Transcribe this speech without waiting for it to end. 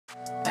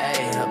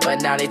Ay,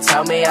 but now they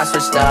tell me I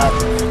switched up.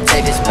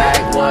 Take this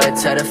backwood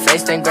to the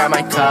face, then grab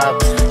my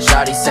cup.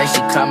 Shawty say she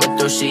coming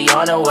through, she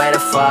on her way to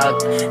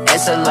fuck.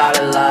 It's a lot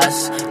of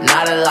lust,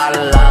 not a lot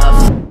of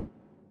love.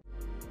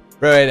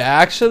 Bro,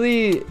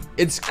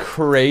 it's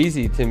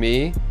crazy to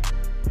me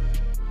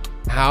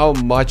how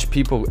much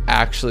people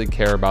actually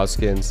care about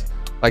skins.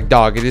 Like,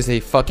 dog, it is a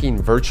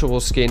fucking virtual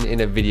skin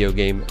in a video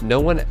game. No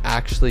one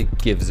actually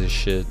gives a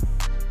shit.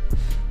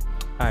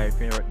 Alright,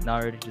 if you're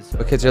not ready, just...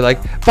 Kids are like,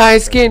 buy a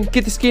skin,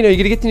 get the skin. Are you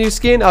gonna get the new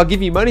skin? I'll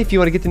give you money if you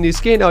want to get the new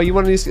skin. Oh, you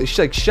want a new skin? She's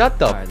like, shut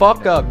the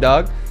fuck up,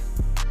 dog.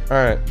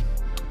 Alright.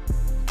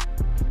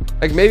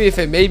 Like, maybe if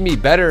it made me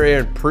better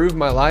and improved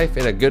my life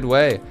in a good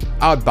way,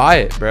 I would buy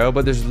it, bro.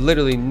 But there's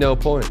literally no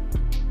point.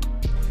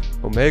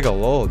 Omega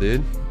lol,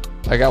 dude.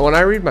 Like, when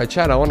I read my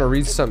chat, I want to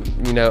read some,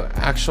 you know,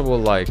 actual,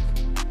 like,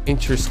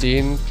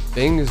 interesting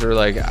things or,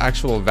 like,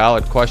 actual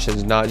valid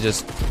questions, not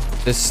just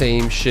the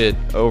same shit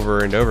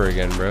over and over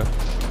again, bro.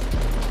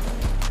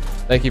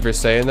 Thank you for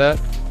saying that.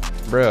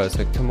 Bro, it's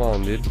like, come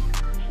on, dude.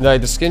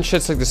 Like, the skin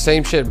shit's like the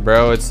same shit,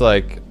 bro. It's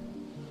like,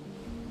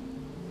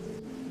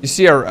 you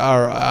see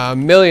a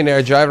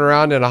millionaire driving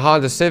around in a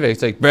Honda Civic.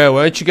 It's like, bro,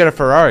 why don't you get a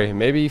Ferrari?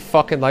 Maybe he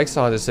fucking likes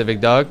the Honda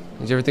Civic, dog.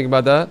 Did you ever think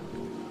about that?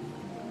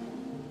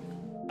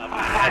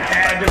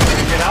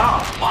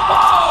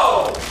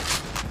 Whoa!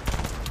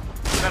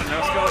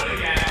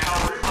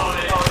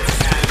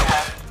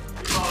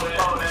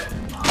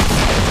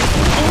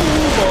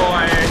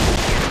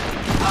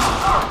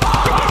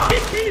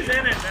 He's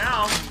in it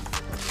now.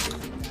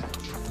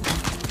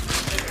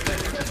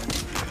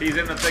 He's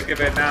in the thick of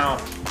it now.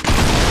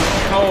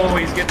 Oh,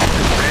 he's getting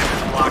this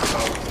random block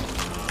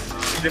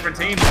though. Different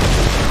team.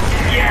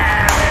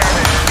 Yeah!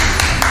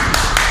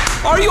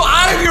 Are you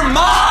out of your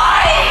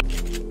mind?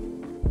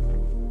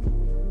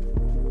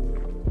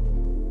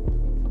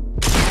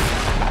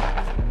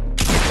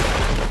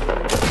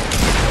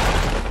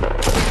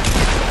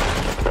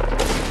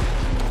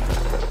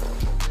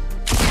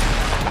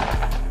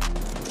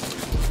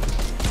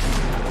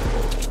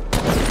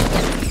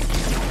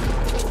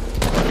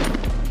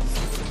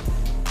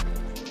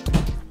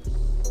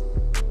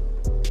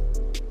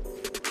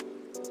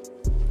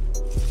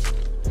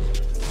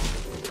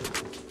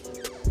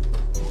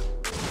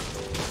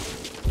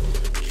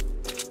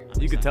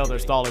 You can tell they're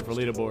stalling for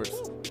leaderboards.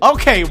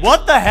 Okay,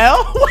 what the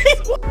hell?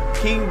 Wait, what?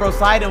 King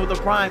Brosidon with the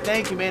prime.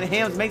 Thank you, man.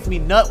 Hams makes me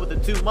nut with the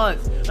 2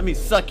 months. Let me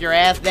suck your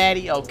ass,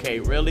 daddy.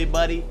 Okay, really,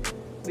 buddy?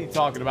 What are you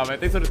talking about, man?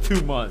 Thanks for the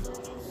 2 months.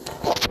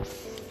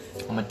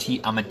 I'm a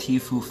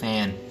Tfue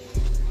fan.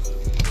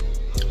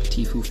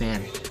 Tfue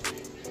fan.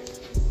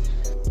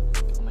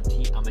 I'm a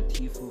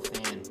Tfue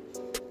fan.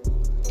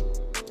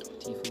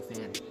 Tfue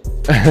fan.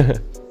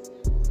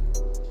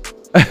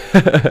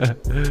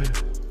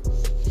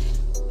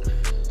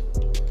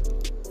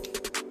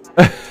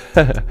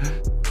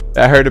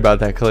 I heard about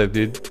that clip,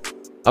 dude.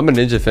 I'm a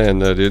Ninja fan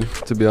though, dude,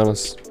 to be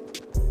honest.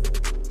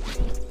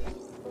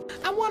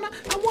 I wanna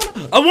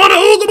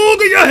ooga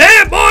booga your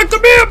head, boy.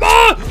 Come here,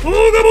 boy.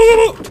 Ooga booga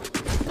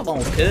booga. Come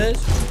on, cuz.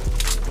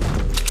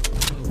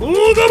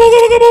 Ooga booga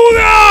booga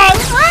booga.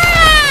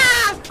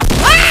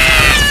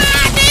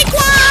 Take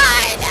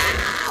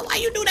one! Why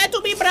you do that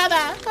to me,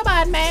 brother? Come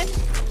on, man.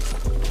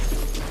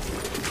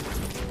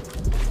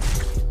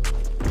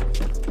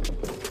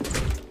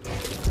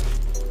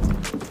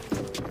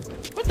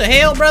 What the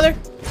hell, brother?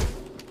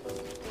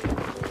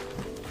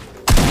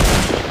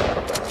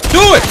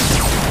 Do it!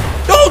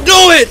 Don't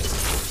do it!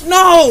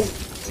 No!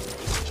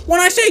 When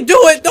I say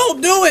do it,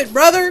 don't do it,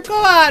 brother.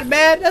 Come on,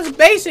 man. That's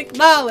basic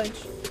knowledge.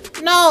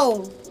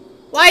 No.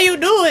 Why you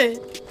do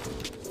it?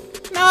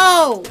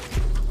 No.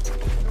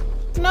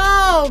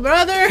 No,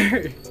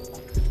 brother.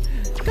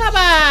 Come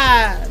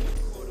on.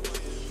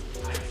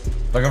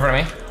 Look in front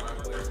of me.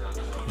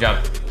 Jump.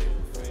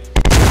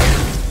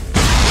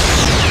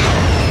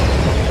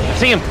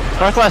 See him.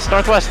 Northwest,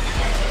 northwest.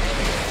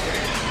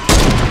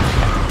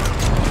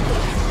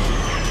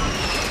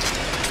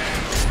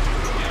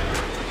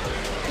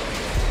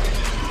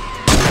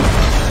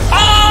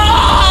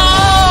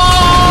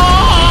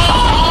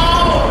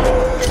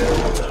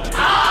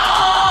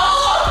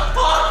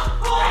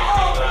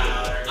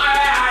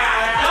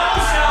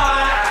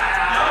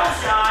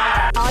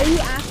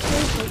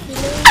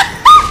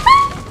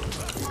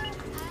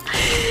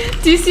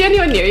 Do you see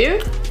anyone near you?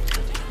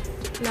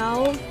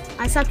 No,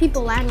 I saw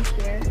people landing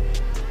here.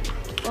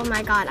 Oh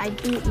my god, I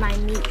beat my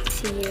meat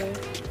to you.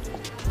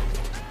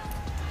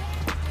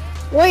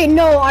 Wait,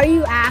 no, are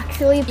you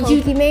actually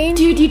Pokimane?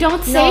 Dude, you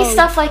don't say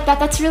stuff like that.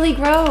 That's really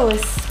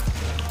gross.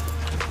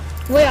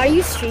 Wait, are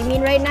you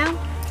streaming right now?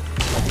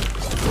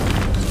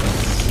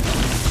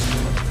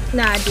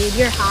 Nah, dude,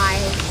 you're high.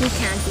 You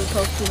can't be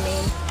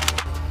Pokimane.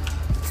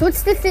 So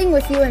what's the thing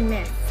with you and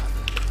Myth?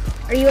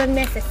 Are you and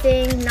Myth a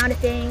thing, not a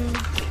thing?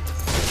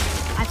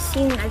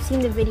 I've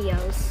seen the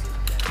videos.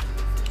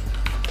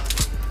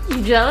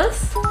 You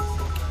jealous?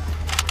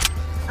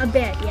 A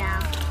bit, yeah.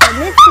 But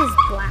Myth is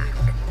black,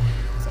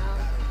 so.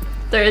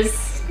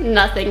 There's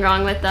nothing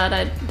wrong with that.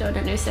 I don't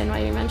understand why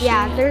you're mentioning it.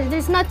 Yeah,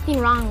 there's nothing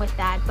wrong with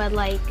that, but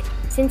like,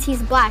 since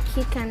he's black,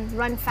 he can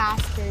run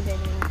faster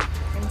than me,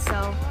 and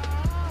so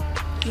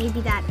maybe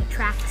that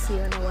attracts you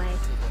in a way.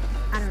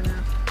 I don't know.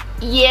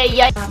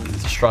 Yeah.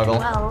 Struggle.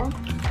 Well,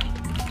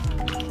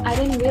 I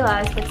didn't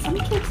realize that some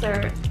kids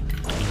are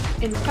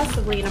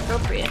impressively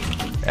inappropriate.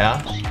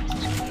 Yeah?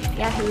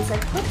 Yeah, he was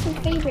like, what's your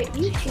favorite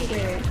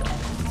YouTuber?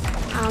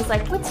 I was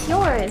like, what's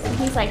yours? And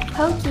he's like,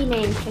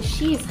 Pokimane, because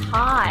she's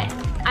hot.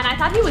 And I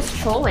thought he was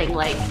trolling,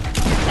 like,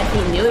 that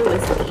he knew it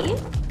was me.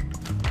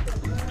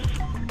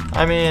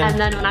 I mean... And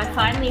then when I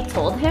finally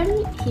told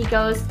him, he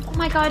goes, oh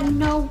my god,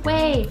 no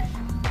way.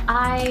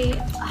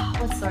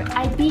 What's the word?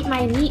 I beat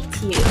my meat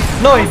to you.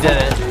 No, he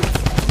didn't.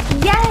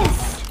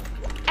 Yes!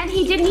 And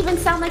he didn't even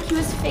sound like he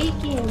was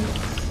faking.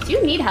 Do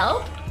you need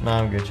help? No,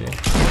 I'm Gucci.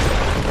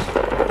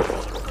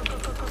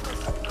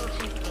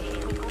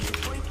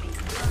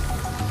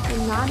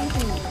 Not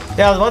even.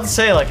 Yeah, I was about to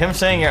say, like, him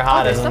saying you're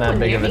hot isn't that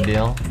big of a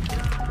deal.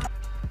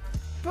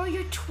 Bro,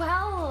 you're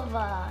 12.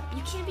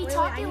 You can't be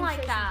talking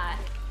like that.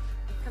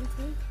 Come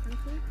to me.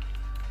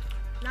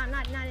 Not in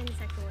a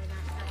sexual way.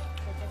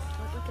 But just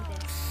look at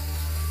this.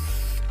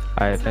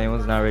 Alright, if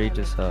anyone's not ready,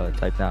 just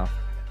type now.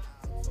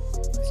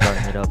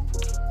 Starting it up.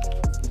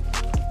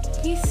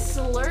 He's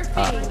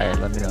slurping. Alright,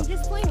 let me know. Are you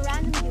just playing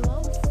random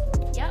duos?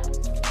 Yep.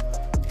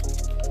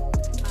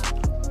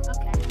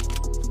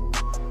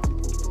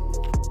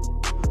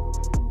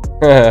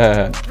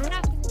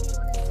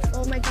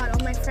 Oh my god, all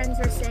my friends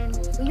are saying,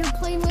 well, you're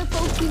playing with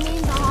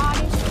Pokimane, the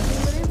hottest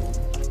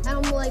YouTuber? And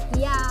I'm like,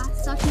 yeah,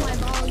 suck my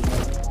balls.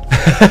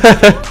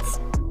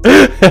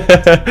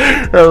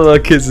 That little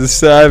kid's a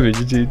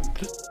savage, dude.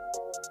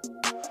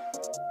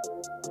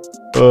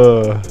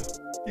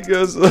 He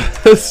goes,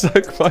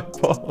 suck my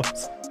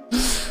balls.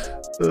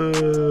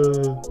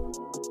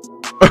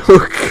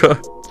 Oh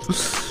god.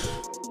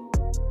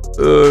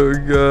 Oh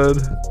god.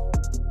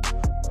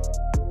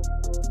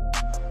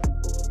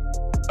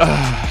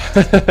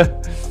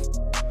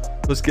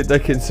 Let's get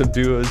that kid some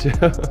duos,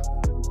 yeah.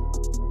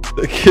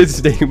 The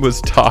kid's name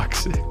was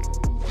Toxic.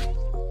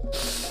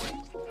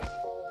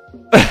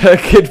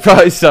 That kid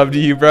probably subbed to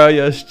you, bro.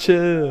 Yes,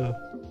 chill.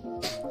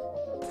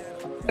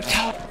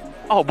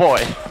 Oh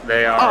boy.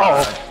 They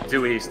are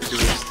due east.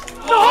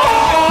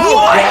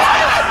 What?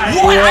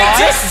 I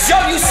just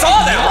jumped. You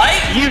saw that,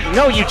 right?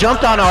 You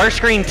jumped on our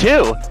screen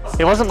too.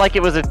 It wasn't like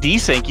it was a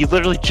desync. You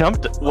literally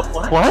jumped.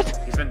 What?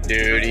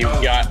 Dude, you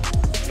got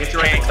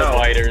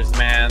fighters,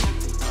 man.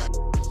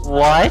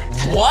 What?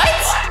 What?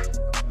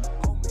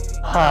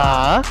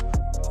 Huh?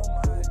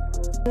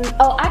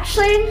 Oh,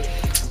 actually,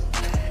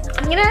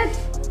 I'm gonna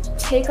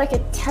take like a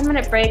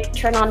 10-minute break,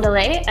 turn on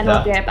delay, and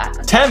I'll be right back.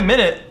 10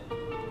 minute?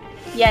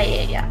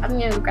 Yeah. I'm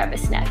gonna grab a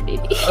snack,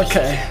 baby.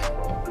 Okay.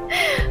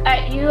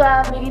 Alright, you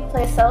maybe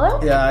play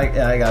solo? Yeah,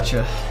 I got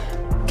you.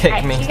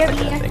 Kick me. Okay,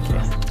 Thank you.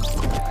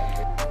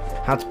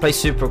 How to play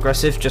super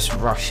aggressive, just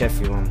rush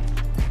everyone.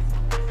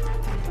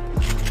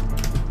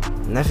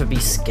 Never be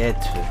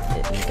scared to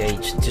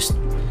engage. Just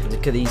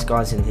look at these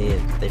guys in here.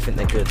 They think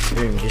they're good.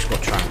 Boom, you just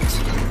got trapped.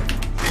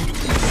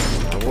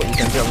 Now what are you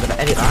gonna do? I'm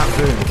gonna edit that.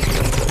 Boom.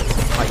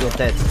 Like you're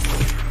dead.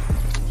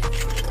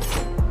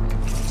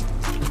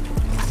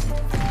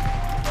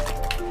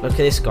 Look at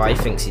this guy. He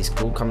thinks he's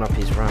cool. Coming up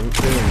his ramp.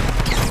 Boom.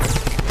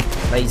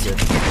 Laser.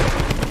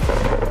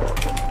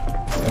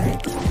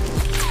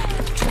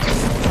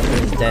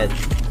 Boom. Dead.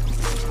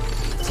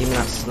 Team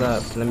that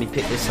slurp. Let me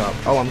pick this up.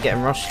 Oh, I'm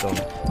getting rushed on.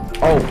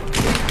 Oh!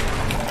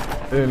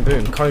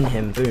 Boom, cone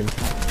him, boom.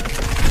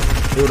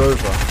 Build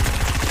over.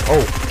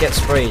 Oh, get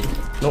sprayed.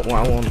 Not what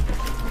I want.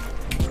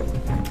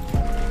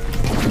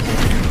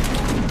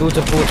 Build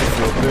a border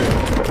field,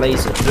 boom.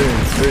 Laser,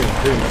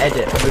 boom.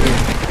 Edit, boom.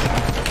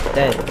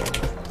 Dead.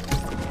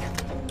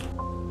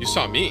 You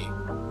saw me?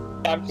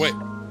 Wait,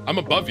 I'm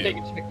above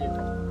you.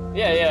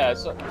 Yeah,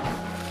 so...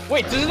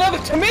 Wait, there's another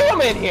tomato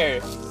man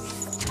here!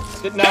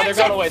 No, they're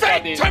going away.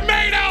 Fake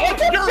tomato!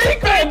 You're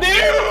fake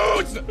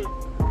dudes!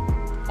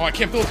 Oh, I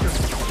can't build here.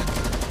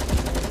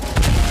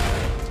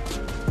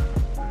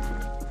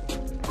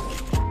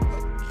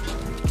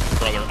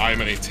 Brother,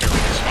 I'm in a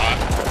terrible spot.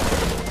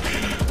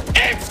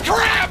 It's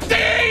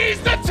Crafty's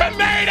the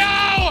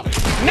tomato!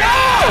 No!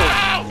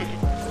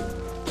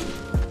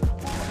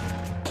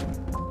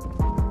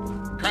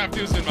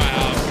 Crafty's in my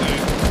house,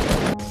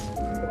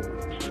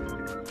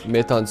 dude.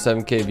 Myth on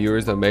 7K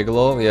viewers on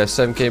Megalo. Yeah,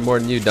 7K more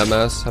than you,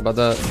 dumbass. How about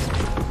that?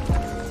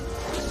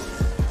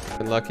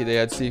 Been lucky they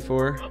had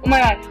C4. Oh my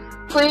god.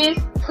 Please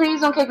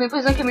don't kick me.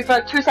 Please don't kick me for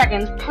like 2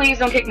 seconds. Please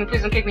don't kick me.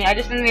 Please don't kick me. I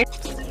just didn't.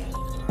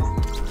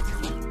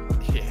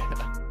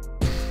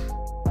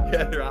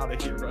 Yeah, they're out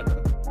of here, bro.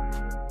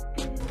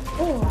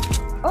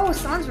 Oh,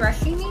 someone's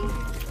rushing me?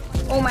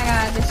 Oh my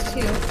god, there's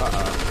two.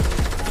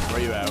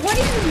 Where you at? What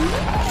do you mean?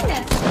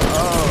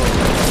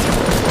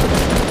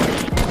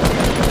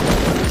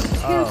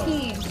 Two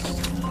teams.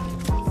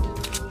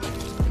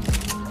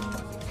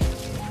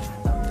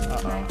 I'm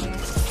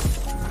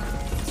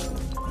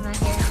not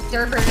here.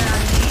 They're burning on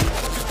me.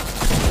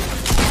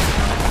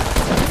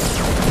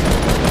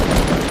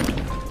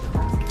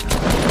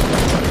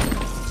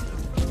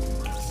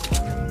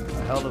 How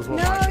the hell do is what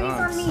No, my he's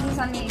guns. on me. He's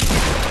on me.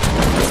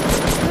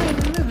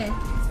 He's moving.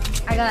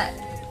 I got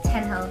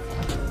 10 health.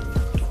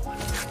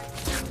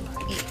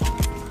 8.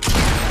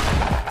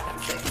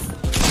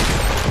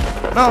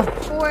 6. No.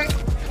 4.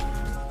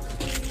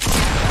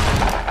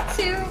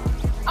 2.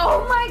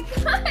 Oh my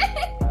god.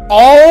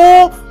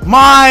 Oh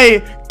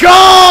my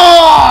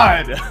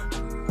god!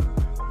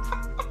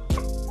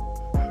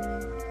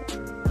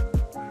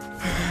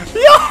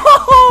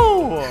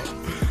 Yo!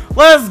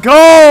 Let's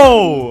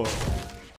go!